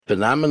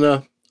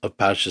phenomena of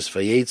Parshas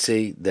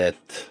Vayeitzey that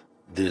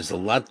there's a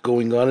lot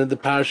going on in the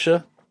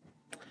Parsha,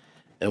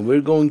 and we're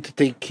going to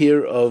take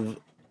care of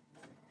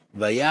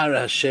Vayar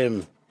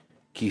Hashem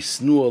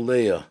Kisnu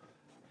Aleya,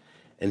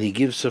 and he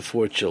gives her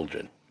 4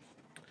 children.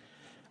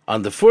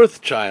 On the 4th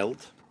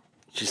child,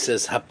 she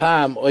says,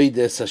 Hapam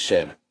Oides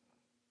Hashem.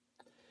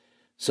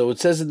 So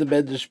it says in the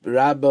Medrash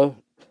Rabbah,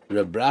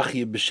 Reb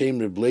Rachia b'Shem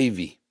Reb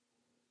Levi,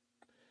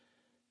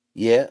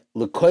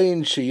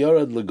 L'koyin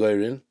sheyorad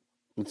l'goyrin,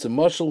 it's a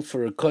mashal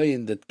for a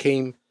koyin that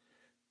came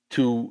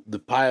to the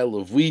pile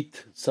of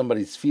wheat,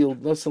 somebody's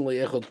field, nasan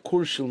le'echad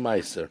kur shel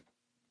meiser,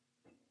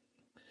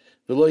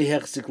 v'lo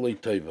yehechzik lo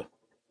toiva.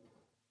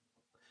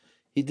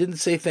 He didn't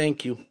say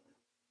thank you.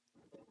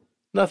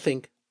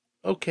 Nothing.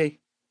 Okay.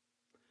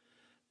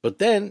 But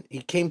then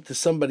he came to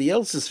somebody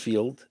else's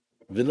field,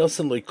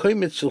 v'nasan lo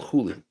koimet shel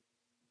chulin,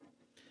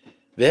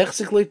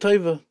 v'hechzik lo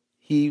toiva.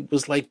 He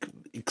was like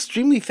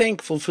extremely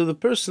thankful for the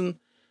person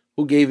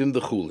who gave him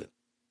the chulin.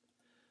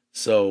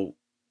 So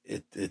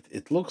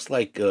it looks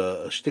like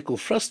a shtickle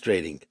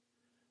frustrating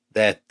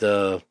that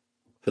for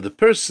the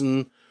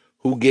person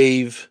who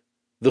gave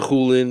the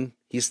chulin,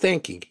 he's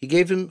thanking. He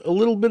gave him a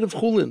little bit of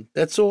chulin,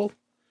 that's all.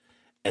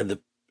 And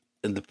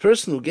the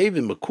person who gave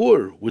him a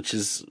kur, which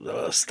is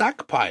a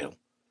stockpile,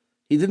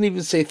 he didn't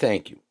even say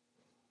thank you.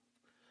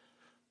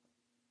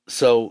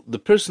 So the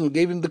person who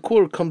gave him the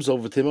kur comes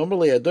over to him.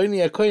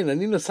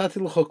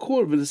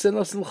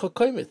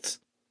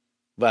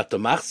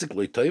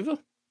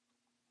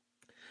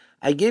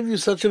 I gave you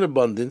such an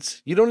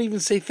abundance, you don't even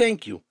say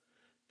thank you.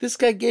 This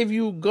guy gave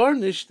you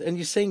garnished, and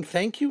you're saying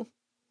thank you?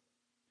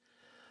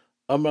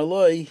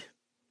 Amarloi,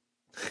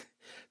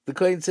 the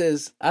Kohen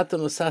says,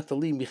 Atan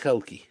osatali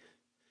michelki.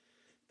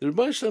 The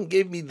Rebbe Shalom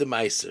gave me the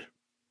meiser.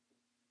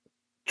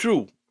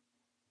 True.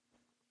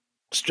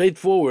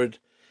 Straightforward.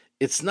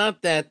 It's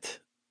not that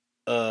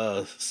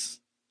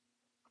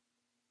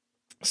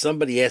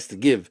somebody has to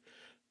give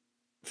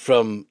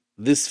from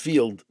this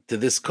field to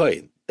this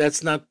Kohen.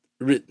 That's not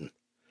written.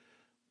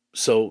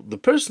 So the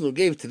person who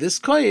gave to this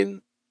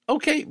Kohen,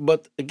 okay,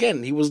 but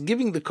again, he was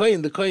giving the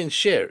Kohen's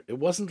share. It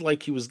wasn't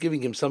like he was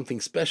giving him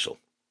something special.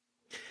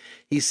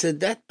 He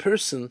said, that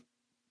person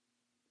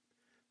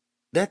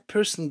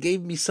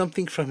gave me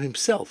something from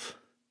himself.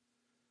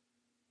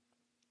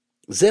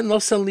 Zen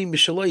nosan li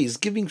mishaloi is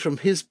giving from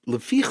his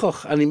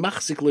lefichoch ani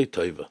machzik loy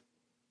toiva.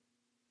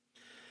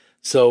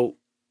 So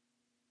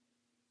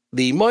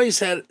the Imois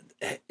had,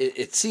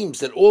 it seems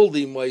that all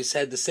the Imois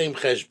had the same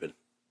cheshbon.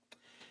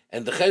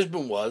 And the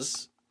cheshbon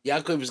was,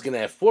 Yaakov is going to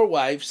have 4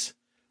 wives,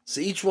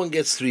 so each one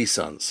gets 3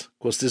 sons. Of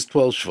course, there's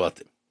 12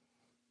 shvatim.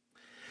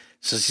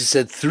 So she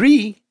said,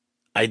 3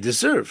 I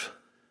deserve.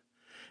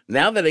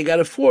 Now that I got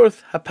a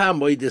 4th,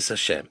 hapam oides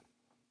Hashem.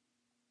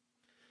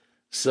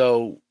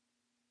 So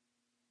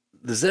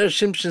the Zera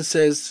Shimshon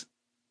says,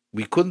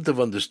 we couldn't have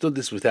understood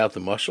this without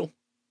the mashal.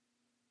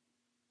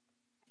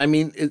 I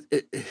mean,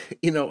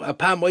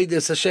 hapam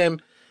oides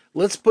Hashem,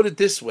 let's put it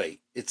this way.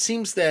 It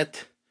seems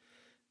that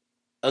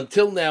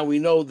until now, we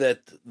know that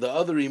the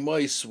other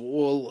Imois were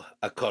all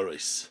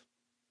Akaris.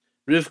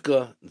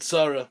 Rivka and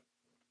Sarah,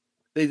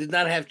 they did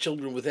not have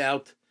children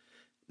without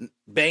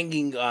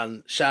banging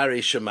on Sharei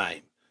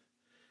Shemaim.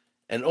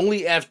 And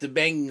only after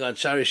banging on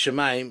Sharei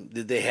Shemaim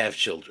did they have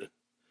children.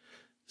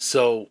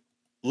 So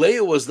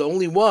Leah was the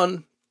only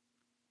one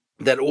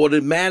that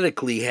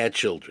automatically had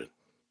children.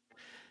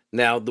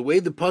 Now, the way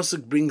the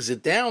Pasuk brings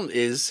it down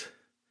is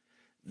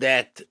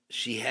that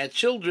she had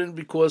children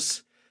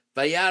because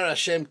Vayar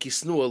Hashem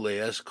Kisnu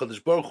Aleya,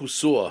 Kadosh Baruch Hu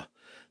saw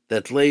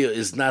that Leah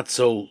is not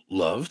so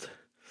loved,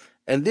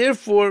 and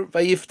therefore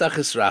Vayiftach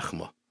es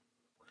Rachma,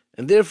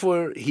 and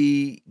therefore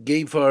he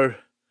gave her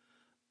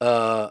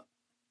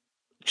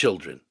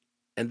children,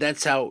 and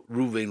that's how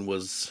Reuven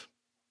was.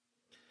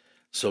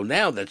 So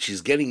now that she's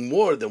getting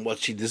more than what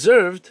she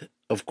deserved,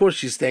 of course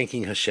she's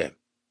thanking Hashem,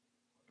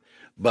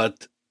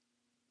 but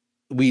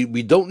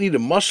we don't need a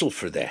mashal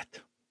for that.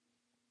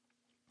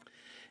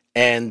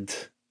 And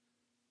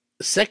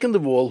second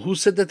of all, who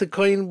said that the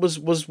Kohen was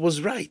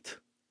right?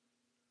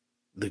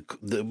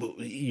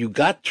 You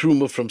got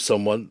truma from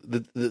someone.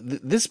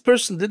 This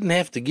person didn't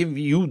have to give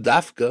you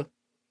dafka.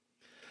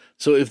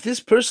 So if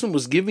this person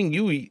was giving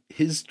you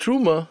his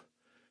truma,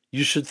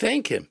 you should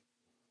thank him.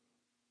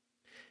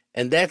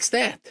 And that's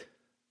that.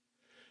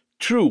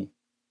 True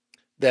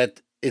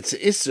that it's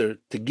isser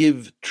to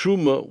give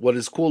truma what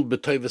is called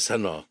b'toivas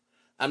hana.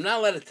 I'm not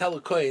allowed to tell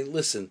a Kohen,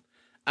 listen,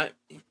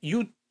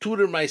 you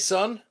tutor my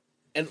son,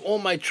 and all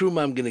my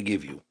truma I'm going to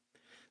give you.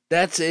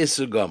 That's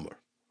Isser Gomer.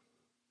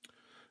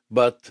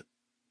 But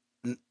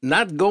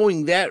not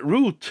going that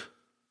route,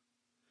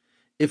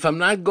 if I'm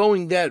not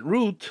going that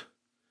route,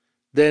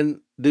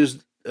 then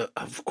there's,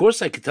 of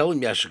course I could tell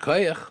him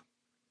Yashakayach.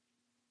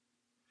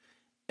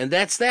 And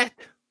that's that.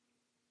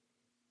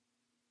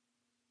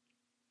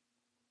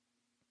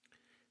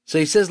 So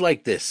he says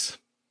like this,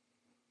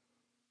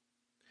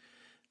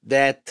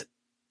 that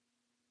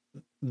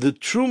the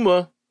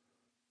truma,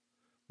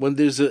 when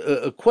there's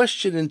a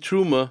question in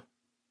truma,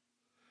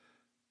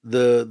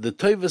 the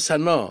toivas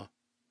hana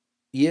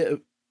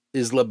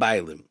is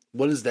labailim.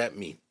 What does that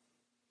mean?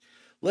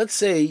 Let's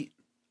say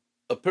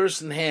a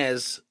person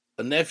has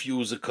a nephew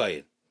who's a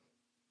kohen,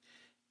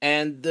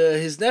 and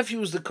his nephew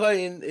who's the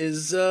kohen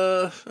is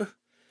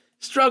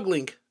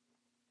struggling,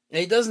 and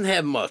he doesn't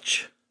have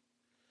much.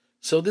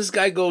 So this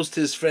guy goes to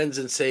his friends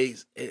and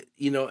says,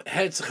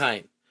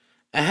 Herzchaim,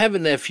 I have a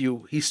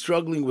nephew. He's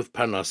struggling with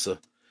parnasa.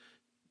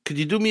 Could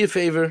you do me a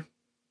favor?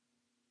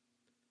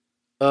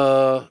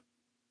 Go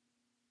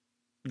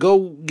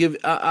give.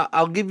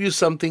 I'll give you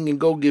something, and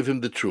go give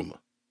him the truma.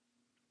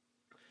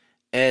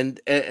 And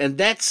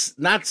that's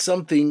not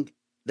something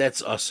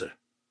that's usher.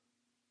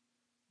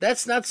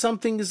 That's not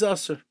something is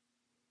usher.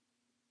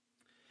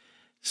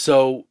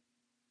 So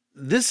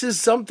this is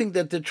something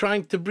that they're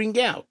trying to bring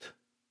out,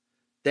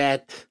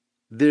 that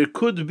there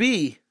could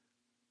be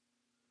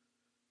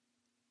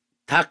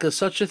taka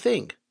such a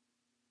thing,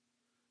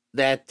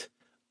 that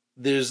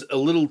there's a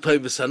little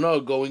toivus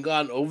hana going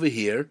on over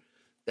here,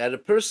 that a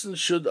person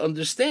should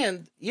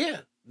understand,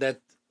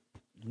 that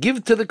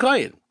give to the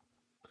kohen.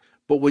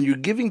 But when you're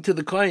giving to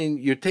the kohen,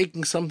 you're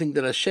taking something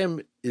that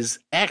Hashem is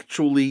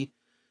actually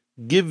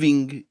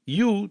giving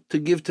you to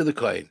give to the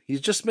kohen.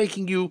 He's just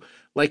making you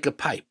like a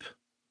pipe.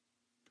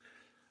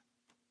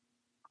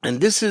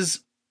 And this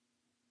is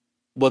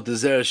what the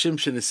Zera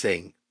Shimshon is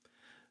saying.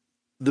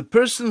 The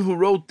person who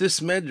wrote this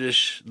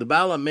medrash, the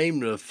Baal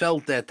HaMeimra,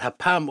 felt that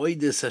hapam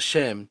oides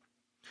Hashem,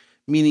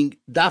 meaning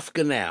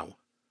dafka now.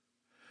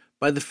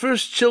 By the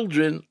first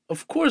children,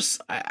 of course,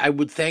 I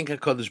would thank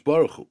HaKadosh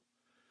Baruch Hu.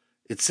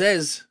 It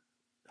says,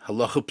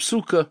 halacha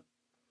psuka,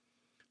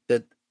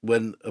 that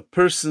when a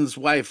person's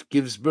wife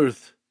gives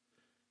birth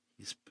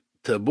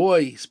to a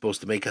boy, he's supposed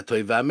to make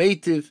hatoiva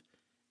meitiv,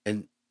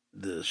 and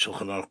the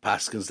Shulchan Aruch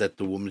paskins that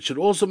the woman should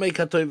also make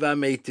hatoiva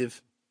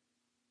meitiv.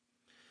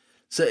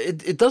 So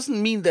it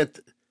doesn't mean that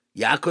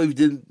Yaakov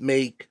didn't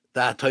make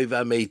the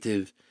hatoiva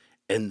meitiv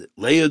and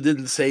Leah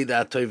didn't say the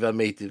hatoiva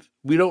meitiv.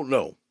 We don't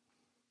know.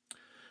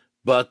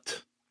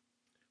 But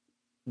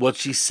what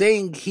she's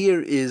saying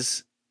here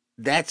is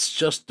that's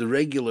just the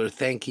regular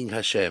thanking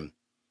Hashem.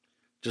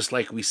 Just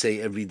like we say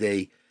every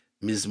day,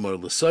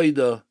 Mizmor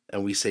L'Soida,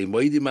 and we say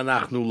Moedim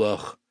Anachnu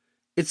Lach.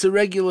 It's a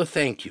regular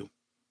thank you.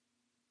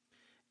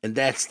 And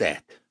that's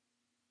that.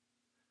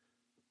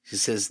 She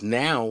says,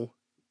 now,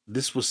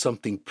 this was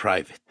something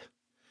private.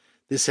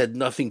 This had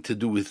nothing to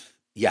do with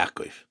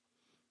Yaakov.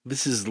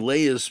 This is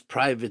Leah's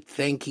private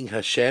thanking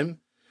Hashem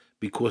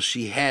because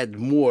she had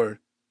more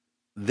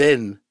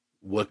than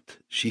what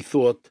she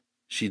thought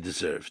she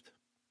deserved.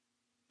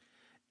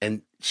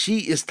 And she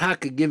is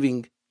taka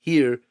giving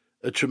here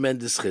a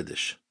tremendous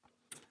chiddush,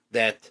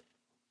 that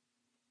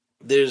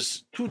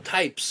there's two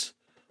types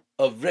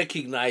of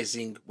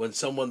recognizing when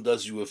someone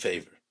does you a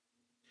favor.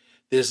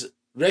 There's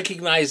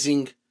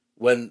recognizing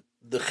when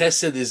the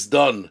chesed is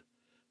done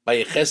by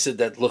a chesed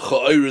that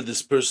l'cha'ira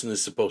this person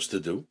is supposed to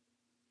do,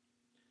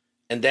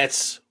 and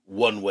that's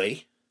one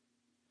way.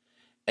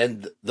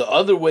 And the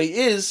other way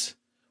is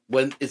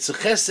when it's a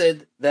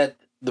chesed that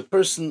the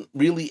person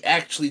really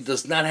actually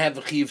does not have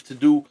a chiyuv to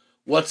do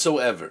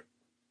whatsoever.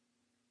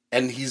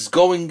 And he's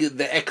going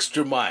the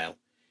extra mile.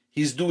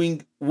 He's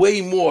doing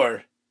way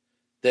more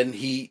than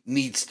he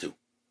needs to.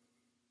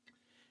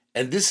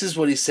 And this is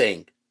what he's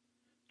saying.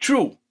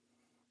 True.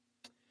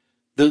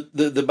 The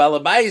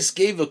Balabais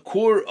gave a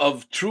core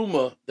of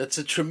truma that's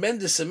a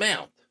tremendous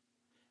amount.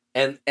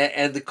 And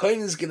the kohen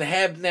is going to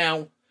have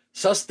now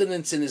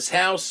sustenance in his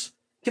house,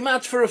 come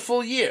out for a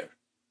full year.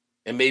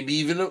 And maybe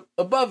even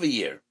above a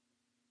year.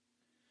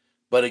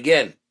 But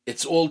again,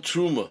 it's all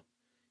truma.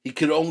 He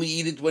could only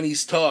eat it when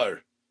he's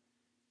tar.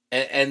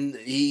 And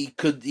he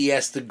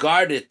has to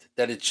guard it,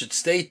 that it should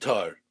stay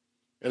tar.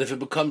 And if it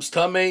becomes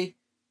tameh,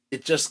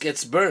 it just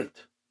gets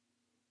burnt.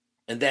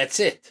 And that's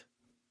it.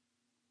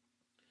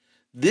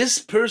 This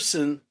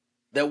person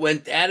that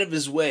went out of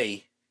his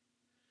way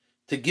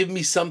to give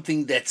me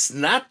something that's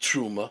not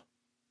truma,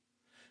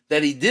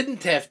 that he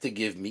didn't have to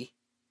give me,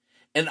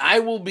 and I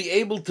will be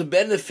able to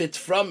benefit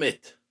from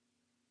it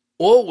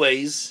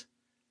always,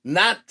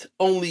 not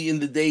only in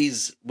the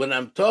days when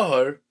I'm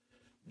tahor,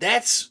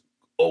 that's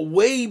a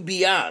way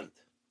beyond.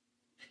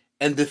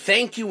 And the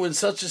thank you in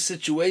such a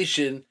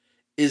situation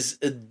is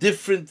a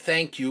different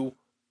thank you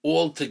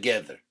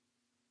altogether.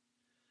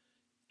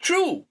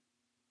 True,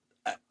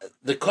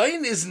 the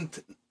kohen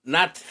isn't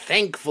not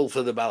thankful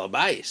for the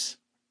balabais.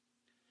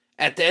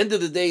 At the end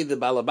of the day, the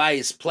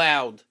balabais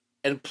plowed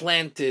and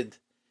planted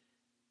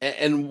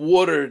and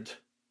watered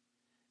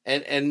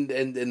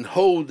and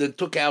hoed and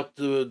took out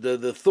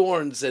the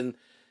thorns and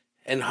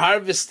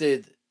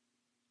harvested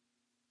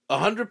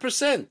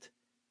 100%.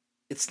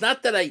 It's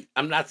not that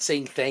I'm not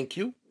saying thank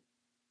you.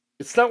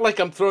 It's not like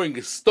I'm throwing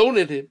a stone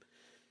at him.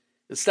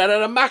 It's not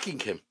that I'm mocking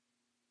him.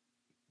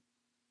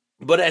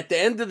 But at the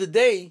end of the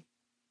day,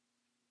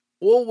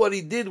 all what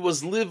he did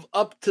was live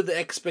up to the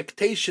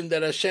expectation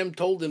that Hashem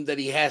told him that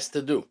he has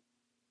to do.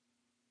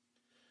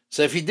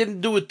 So if he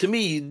didn't do it to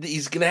me,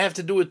 he's going to have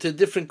to do it to a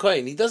different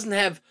kohen. He doesn't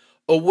have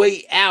a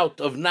way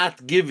out of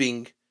not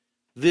giving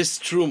this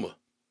truma.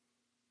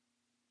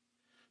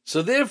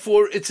 So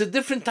therefore, it's a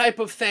different type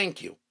of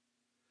thank you.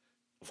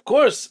 Of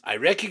course, I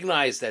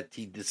recognize that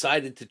he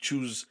decided to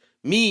choose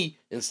me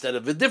instead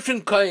of a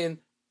different kohen.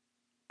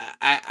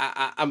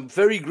 I'm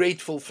very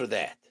grateful for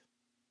that.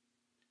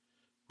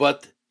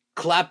 But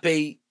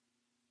klape,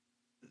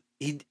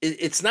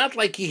 it's not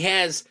like he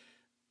has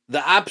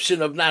the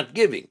option of not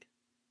giving.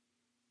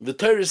 The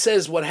Torah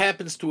says what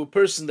happens to a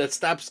person that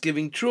stops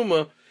giving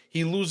truma,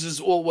 he loses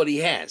all what he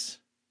has.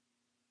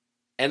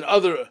 And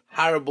other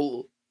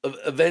horrible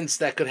events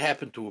that could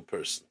happen to a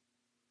person.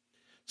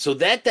 So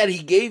that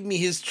he gave me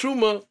his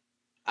truma,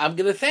 I'm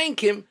going to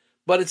thank him,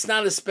 but it's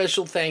not a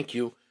special thank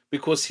you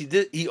because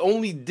he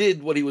only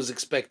did what he was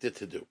expected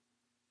to do.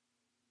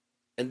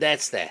 And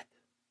that's that.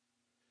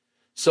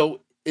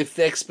 So if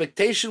the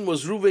expectation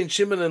was Reuven,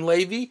 Shimon, and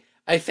Levi,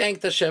 I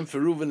thanked Hashem for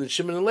Reuven and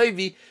Shimon and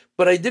Levi,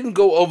 but I didn't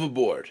go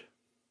overboard.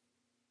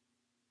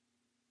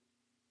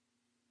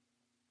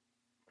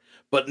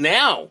 But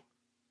now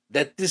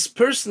that this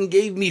person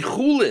gave me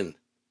chulin,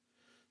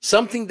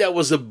 something that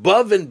was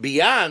above and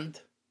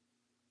beyond,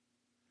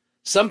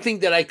 something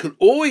that I could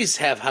always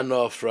have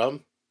hana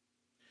from,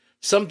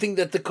 something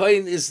that the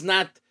kohen is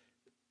not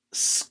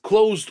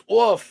closed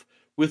off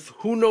with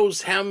who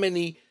knows how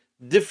many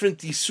different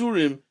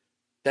isurim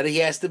that he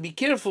has to be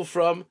careful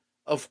from,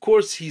 of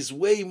course he's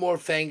way more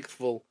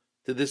thankful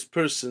to this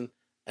person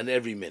and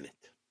every minute.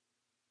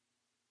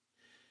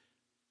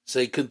 So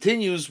he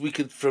continues, we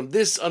could from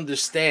this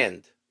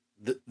understand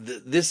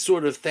this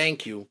sort of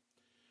thank you,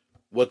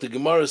 what the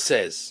Gemara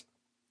says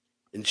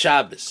in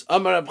Shabbos.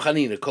 Amar Rab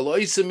Chanina, kol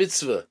oisa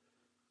mitzvah,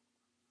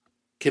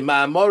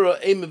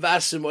 kema'amara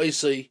emevasim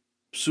oisai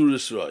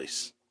psuris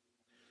rois.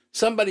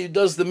 Somebody who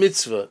does the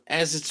mitzvah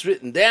as it's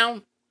written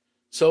down,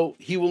 so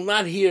he will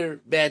not hear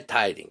bad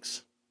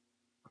tidings.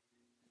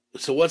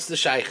 So what's the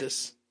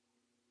shaykhis?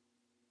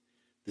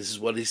 This is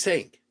what he's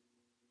saying.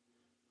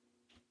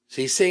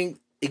 So he's saying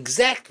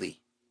exactly,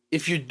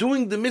 if you're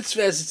doing the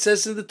mitzvah as it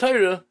says in the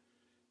Torah,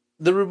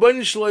 the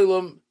Rebbeinu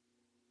Shloim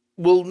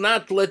will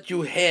not let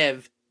you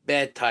have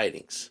bad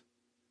tidings.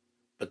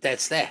 But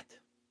that's that.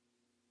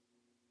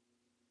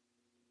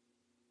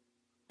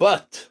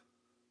 But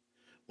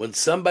when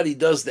somebody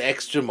does the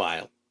extra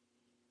mile,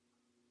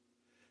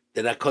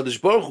 then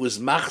HaKadosh Baruch Hu is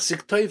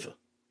machzik tova.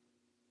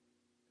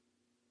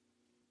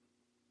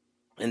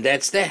 And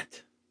that's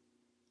that.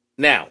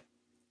 Now,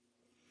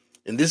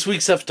 in this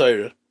week's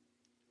Haftarah,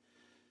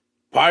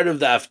 part of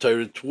the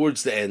Haftarah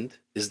towards the end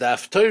is the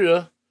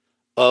Haftarah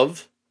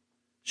of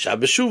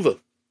Shabbos Shuvah.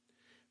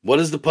 What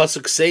does the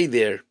pasuk say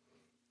there?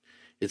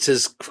 It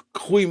says,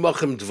 "K'hui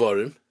machem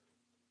dvarim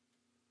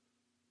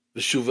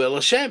v'shuva el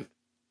Hashem."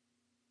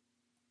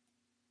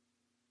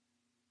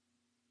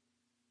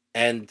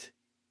 And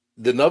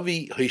the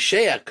Navi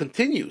Hosea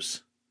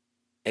continues,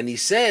 and he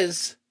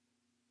says,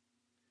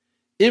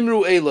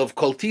 "Imru elav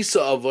kol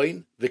tisa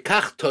avoin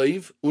v'kach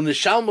toiv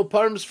u'neshalma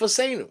parms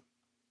faseinu."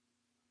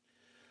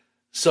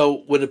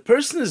 So when a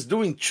person is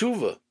doing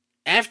tshuva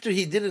after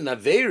he did an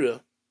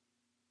aveira,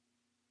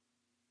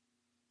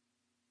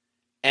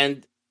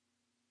 and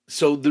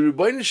so the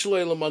Rebbeinu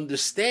Shloim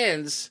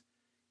understands,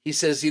 he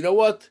says, you know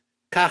what?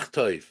 Kach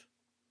toiv.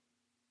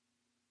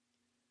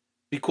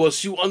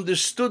 Because you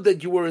understood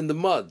that you were in the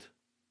mud.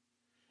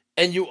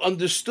 And you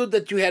understood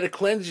that you had to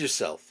cleanse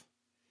yourself.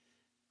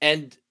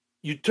 And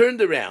you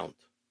turned around.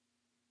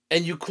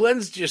 And you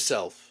cleansed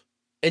yourself.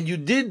 And you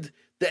did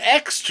the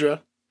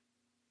extra.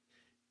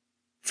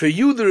 For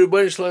you, the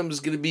Rebbeinu Shloim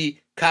is going to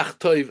be Kach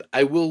toiv.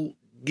 I will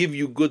give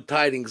you good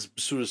tidings,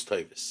 B'suras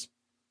toivis.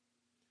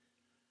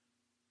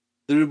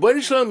 The Rebbeinu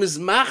Shloim is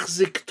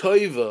machzik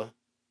toiva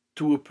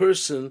to a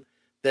person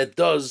that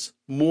does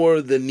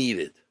more than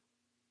needed,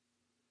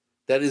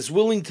 that is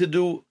willing to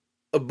do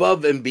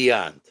above and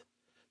beyond.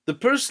 The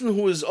person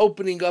who is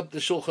opening up the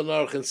Shulchan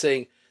Aruch and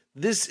saying,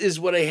 this is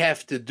what I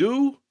have to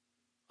do,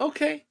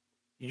 okay,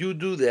 you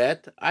do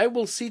that. I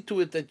will see to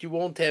it that you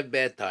won't have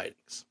bad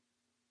tidings.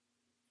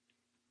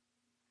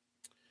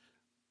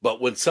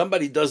 But when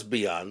somebody does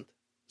beyond,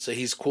 so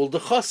he's called a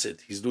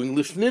chassid. He's doing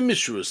lifnim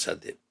mishuras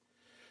hadin.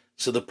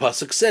 So the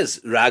pasuk says,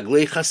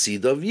 Raglei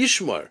Chasidav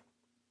Yishmar.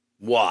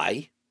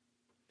 Why?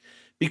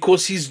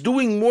 Because he's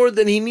doing more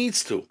than he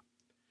needs to.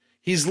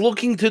 He's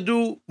looking to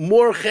do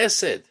more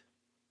chesed.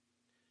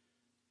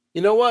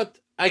 You know what?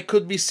 I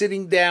could be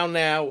sitting down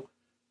now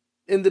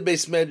in the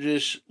Beis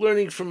Medrash,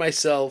 learning for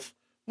myself.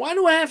 Why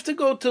do I have to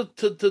go to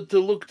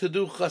look to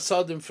do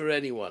chasadim for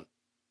anyone?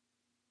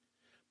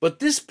 But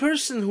this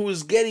person who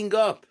is getting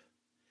up,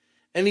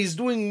 and he's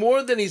doing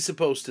more than he's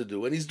supposed to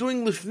do, and he's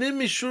doing lifnim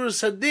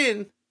mishuras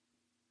hadin,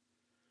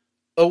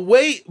 a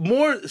way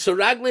more, so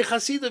Raglei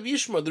Chasid of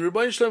Yishma, the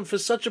Rebbeinu Shloim for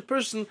such a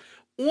person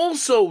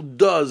also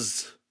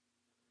does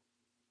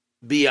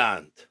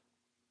beyond.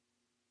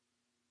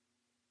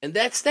 And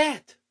that's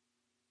that.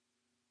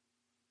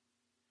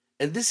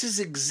 And this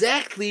is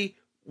exactly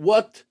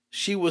what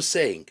she was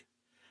saying.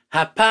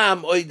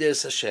 Hapam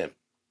oides Hashem.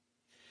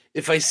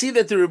 If I see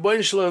that the Rebbeinu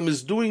Shloim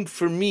is doing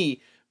for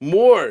me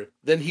more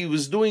than he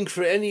was doing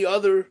for any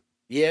other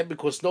Yeah,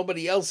 because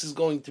nobody else is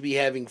going to be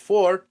having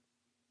 4.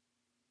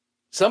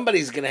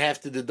 Somebody's going to have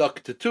to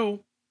deduct the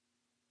 2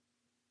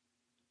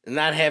 and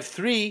not have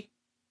 3.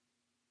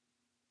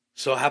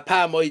 So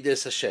hapam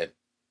oides Hashem,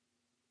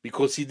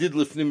 because he did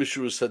lifnim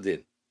mishur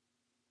sadin,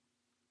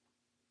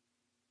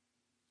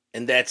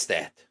 and that's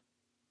that.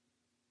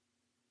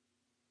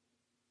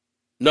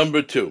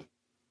 Number 2,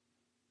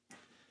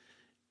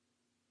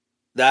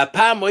 the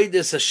hapam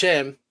oides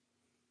Hashem.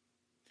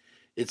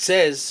 It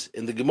says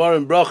in the Gemara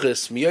in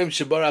Brachas, Miyom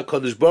shebara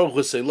Hakadosh Baruch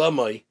Hu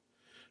Seilamai,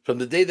 from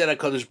the day that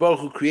Hakadosh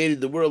Baruch Hu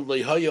created the world,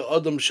 Leihaya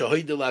Adam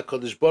Shahoidel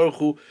Hakadosh Baruch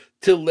Hu,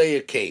 till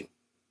Leah came.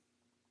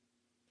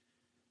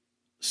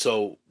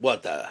 So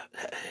what?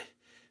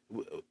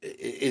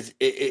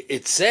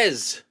 It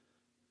says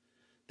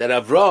that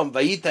Avram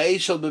Vayita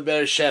Eshel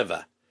beBe'er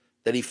Sheva,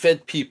 that he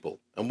fed people,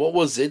 and what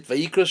was it?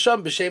 Vayikra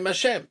Sham b'Shem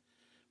Hashem.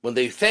 When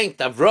they thanked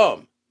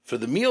Avram for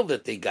the meal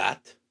that they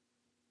got,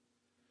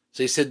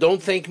 so he said,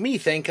 "Don't thank me,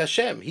 thank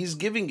Hashem. He's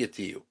giving it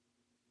to you."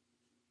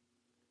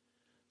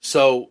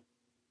 So,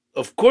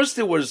 of course,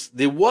 there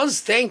was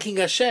thanking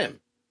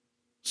Hashem.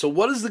 So,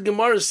 what is the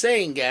Gemara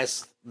saying?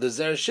 Asked the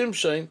Zera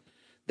Shimshon,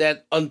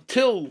 that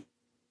until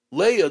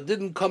Leah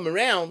didn't come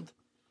around,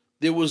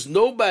 there was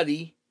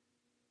nobody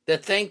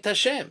that thanked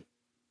Hashem.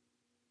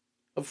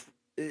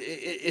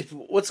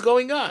 What's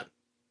going on?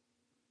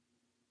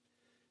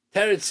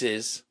 Teretz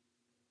is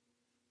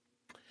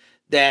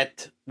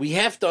that we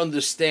have to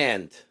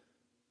understand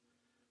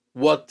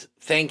what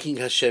thanking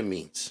Hashem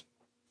means.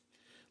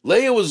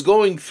 Leah was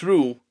going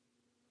through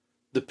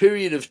the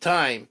period of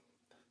time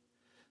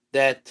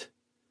that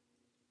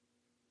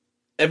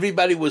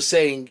everybody was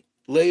saying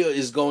Leah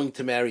is going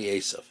to marry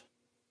Esav.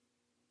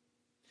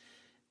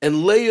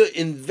 And Leah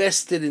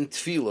invested in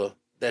tefillah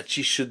that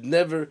she should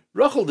never.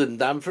 Rachel didn't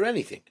dam for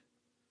anything.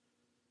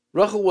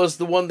 Rachel was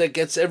the one that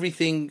gets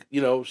everything,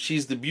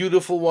 she's the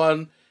beautiful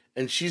one,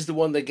 and she's the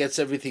one that gets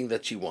everything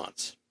that she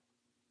wants.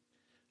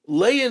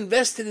 Leah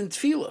invested in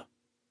tefillah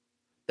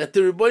that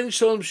the Rebbeinu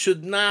Shalom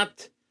should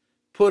not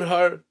put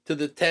her to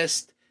the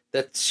test,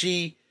 that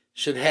she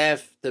should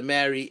have to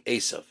marry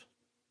Esav.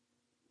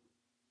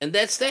 And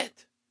that's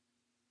that.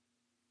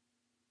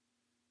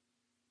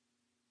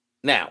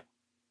 Now,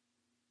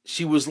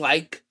 she was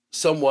like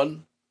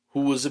someone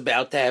who was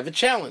about to have a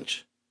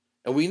challenge.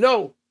 And we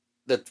know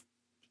that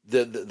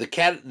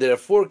there are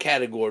 4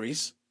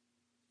 categories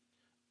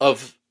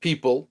of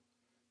people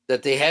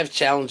that they have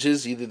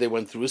challenges. Either they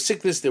went through a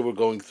sickness, they were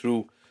going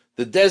through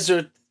the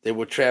desert, they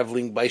were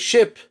traveling by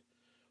ship,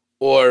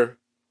 or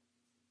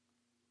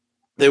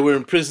they were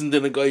imprisoned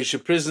in a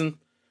Goyish prison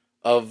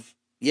of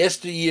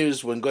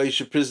yesteryears, when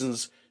Goyish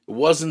prisons, it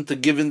wasn't a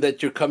given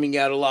that you're coming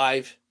out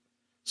alive.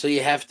 So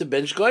you have to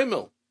bench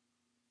goymel.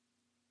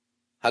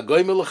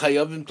 Ha-goymel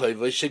l'chayavim toiv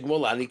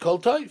shegmol ani kol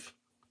toiv.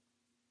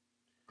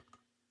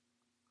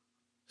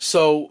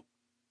 So,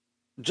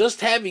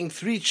 just having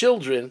 3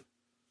 children,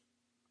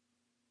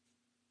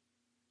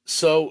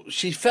 so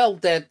she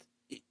felt that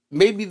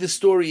maybe the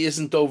story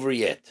isn't over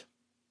yet.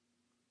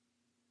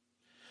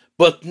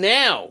 But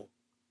now,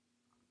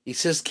 he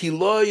says, Ki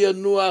lo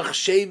yanuach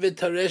shevet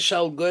haresh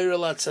al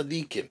goyrel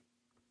tzadikim.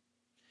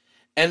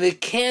 And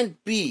it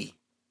can't be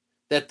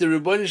that the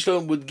Rebbeinu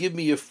Shalom would give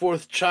me a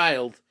 4th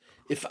child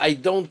if I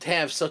don't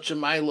have such a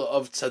milah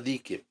of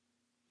tzaddikim.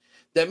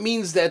 That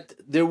means that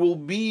there will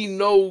be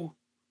no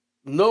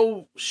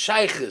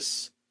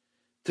shaykhis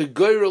to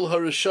goyrel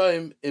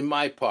harashoim in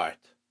my part.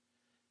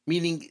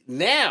 Meaning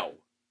now,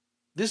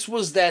 this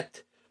was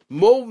that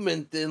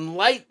moment, the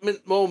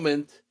enlightenment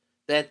moment,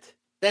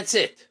 that's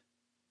it.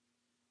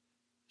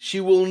 She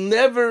will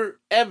never,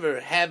 ever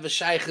have a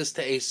shaykhis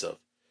to Esav.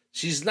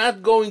 She's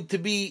not going to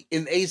be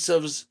in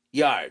Esav's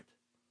yard.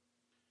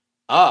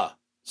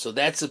 So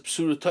that's a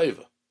Psura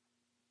Toiva.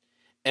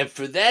 And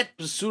for that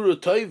Psura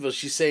Toiva,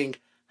 she's saying,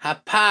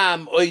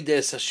 Hapam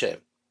oides Hashem.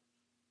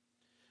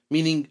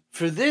 Meaning,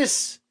 for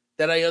this,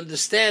 that I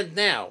understand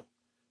now,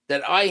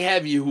 that I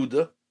have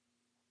Yehuda,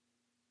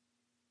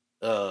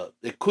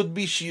 it could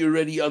be she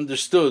already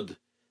understood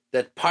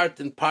that part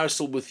and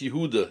parcel with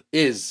Yehuda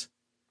is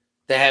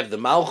to have the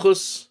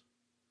Malchus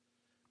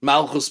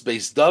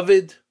based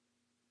David,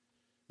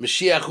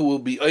 Mashiach who will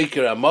be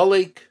Oiker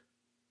Amalek.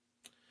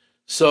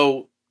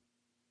 So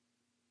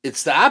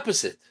it's the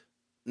opposite.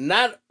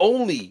 Not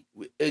only,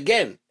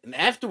 again, and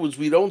afterwards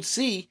we don't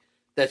see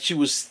that she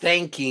was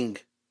thanking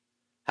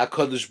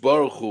HaKadosh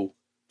Baruch Hu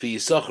for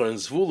Yisachar and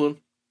Zvulun.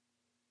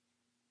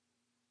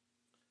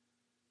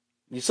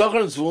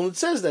 Yisachar and Zvulun, it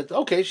says that,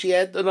 okay, she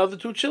had another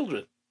 2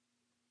 children.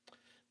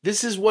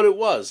 This is what it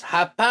was.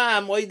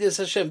 Hapam oides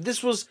Hashem.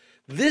 This was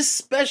this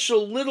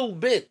special little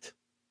bit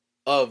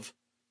of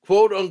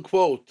quote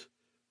unquote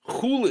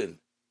chulin.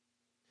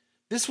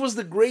 This was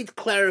the great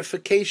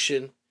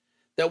clarification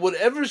that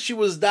whatever she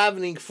was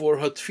davening for,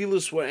 her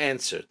tefillos were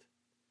answered.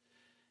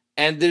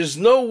 And there's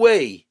no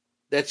way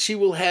that she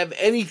will have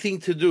anything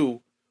to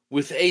do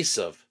with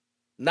Esav.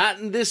 Not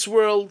in this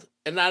world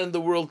and not in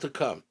the world to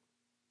come.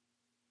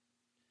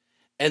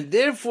 And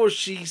therefore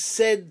she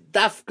said,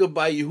 Dafka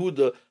by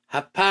Yehuda,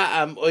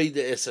 Hapa'am oide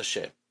es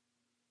Hashem.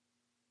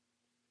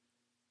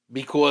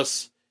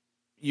 Because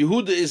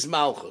Yehuda is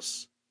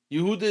Malchus.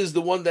 Yehuda is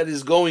the one that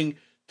is going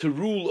to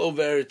rule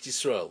over Eretz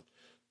Yisrael.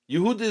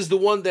 Yehuda is the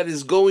one that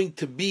is going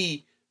to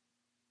be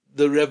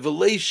the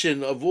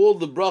revelation of all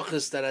the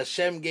brachas that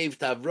Hashem gave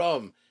to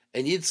Avram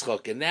and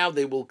Yitzchak, and now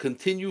they will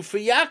continue for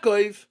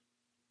Yaakov.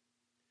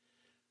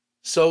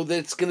 So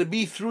that's going to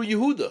be through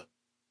Yehuda,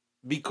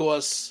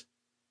 because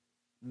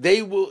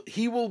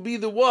he will be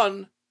the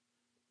one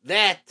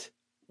that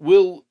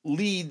will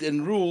lead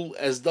and rule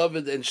as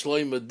David and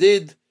Shlomo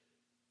did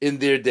in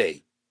their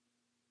day.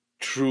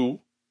 True,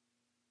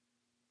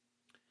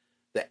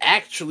 the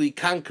actually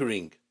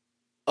conquering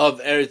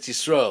of Eretz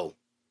Yisrael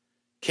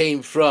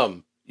came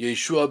from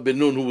Yeshua ben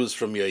Nun, who was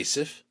from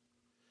Yosef,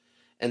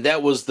 and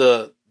that was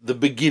the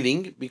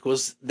beginning,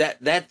 because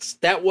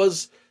that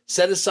was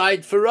set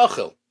aside for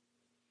Rachel,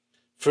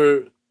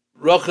 who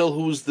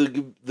was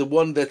the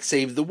one that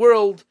saved the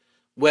world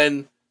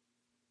when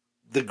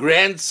the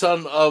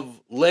grandson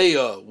of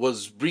Leah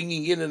was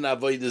bringing in an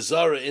Avodah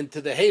Zara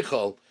into the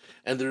Heichal,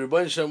 and the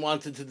Rebbeinu Shalom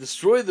wanted to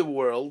destroy the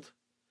world.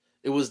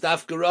 It was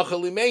Dafka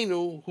Rachel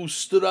Imenu who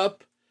stood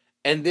up,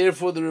 and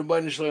therefore the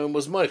Rebbeinu Shalom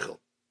was Michael.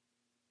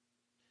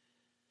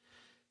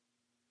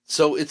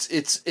 So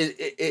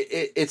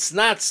it's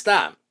not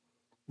stam,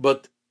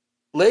 but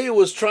Leah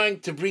was trying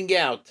to bring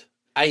out,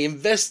 I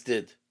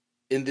invested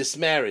in this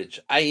marriage,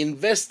 I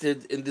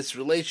invested in this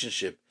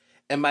relationship,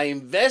 and my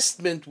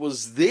investment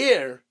was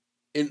there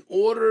in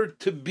order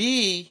to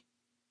be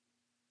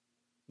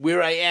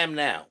where I am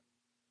now.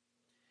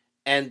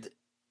 And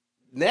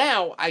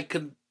now I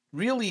can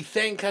really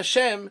thank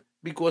Hashem,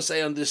 because I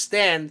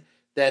understand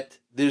that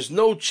there's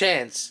no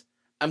chance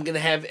I'm going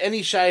to have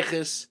any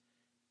shaykhis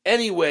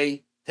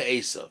anyway to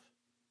Esav.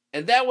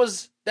 And that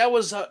was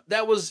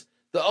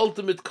the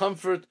ultimate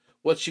comfort,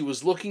 what she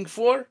was looking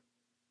for,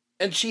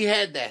 and she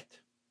had that.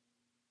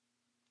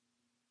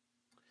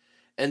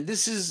 And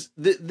this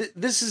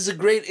is a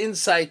great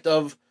insight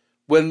of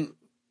when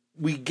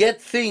we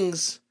get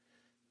things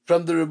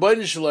from the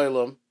Rebbeinu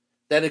Shalom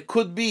that it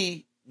could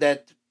be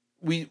that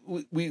we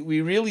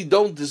really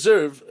don't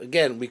deserve.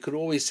 Again, we could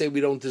always say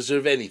we don't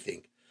deserve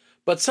anything,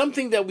 but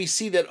something that we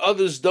see that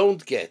others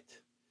don't get,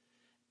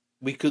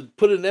 we could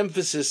put an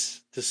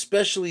emphasis to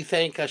specially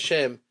thank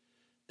Hashem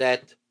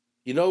that,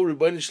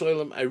 Rebbeinu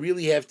Shalom, I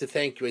really have to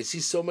thank you. I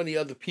see so many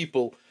other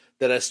people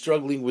that are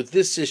struggling with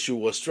this issue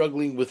or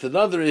struggling with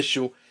another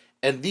issue,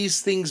 and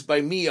these things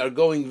by me are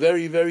going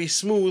very, very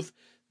smooth.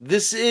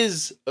 This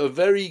is a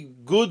very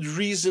good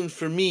reason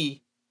for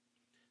me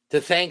to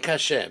thank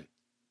Hashem,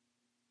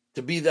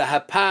 to be the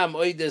Hapam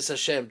Oides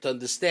Hashem, to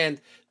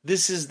understand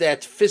this is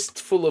that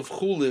fistful of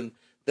chulin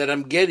that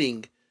I'm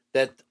getting,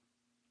 that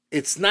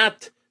it's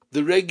not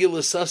the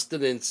regular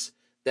sustenance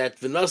that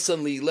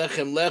v'nasan li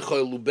lechem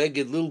lechoil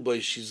ubeged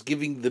lilboy, she's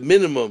giving the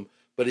minimum,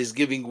 but he's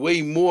giving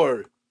way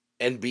more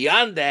and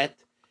beyond that,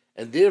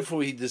 and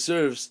therefore he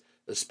deserves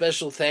a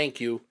special thank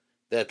you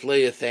that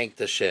Leah thanked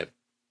Hashem.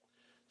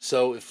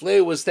 So if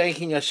Leah was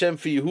thanking Hashem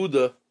for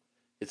Yehuda,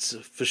 it's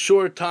for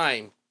sure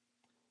time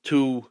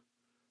to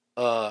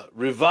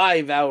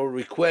revive our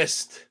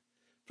request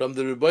from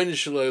the Rebbeinu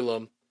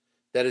Shalom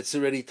that it's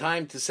already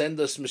time to send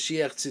us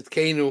Mashiach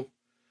Tzidkenu,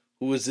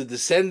 who is a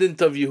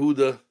descendant of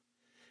Yehuda,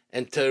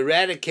 and to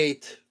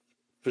eradicate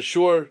for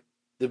sure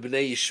the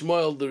Bnei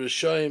Yishmael, the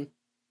Rishoim,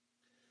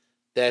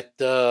 that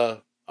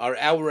are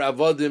our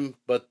Avodim,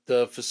 but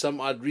for some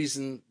odd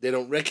reason they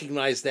don't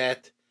recognize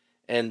that.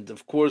 And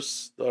of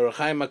course, the Ohr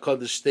HaChaim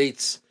HaKadosh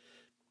states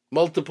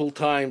multiple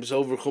times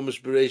over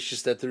Chumash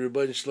Bereshis that the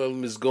Rebbeinu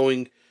Shalom is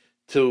going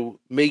to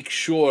make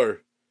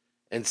sure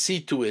and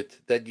see to it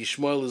that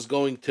Yishmael is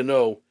going to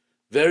know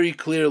very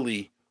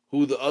clearly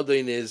who the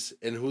Adain is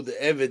and who the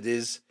Eved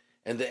is,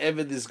 and the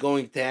Eved is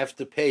going to have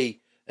to pay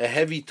a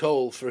heavy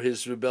toll for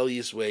his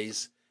rebellious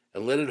ways.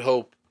 And let it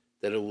hope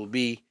that it will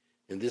be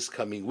in this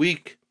coming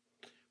week.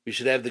 We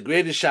should have the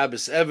greatest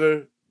Shabbos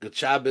ever. Good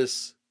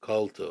Shabbos,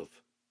 Kol Tov.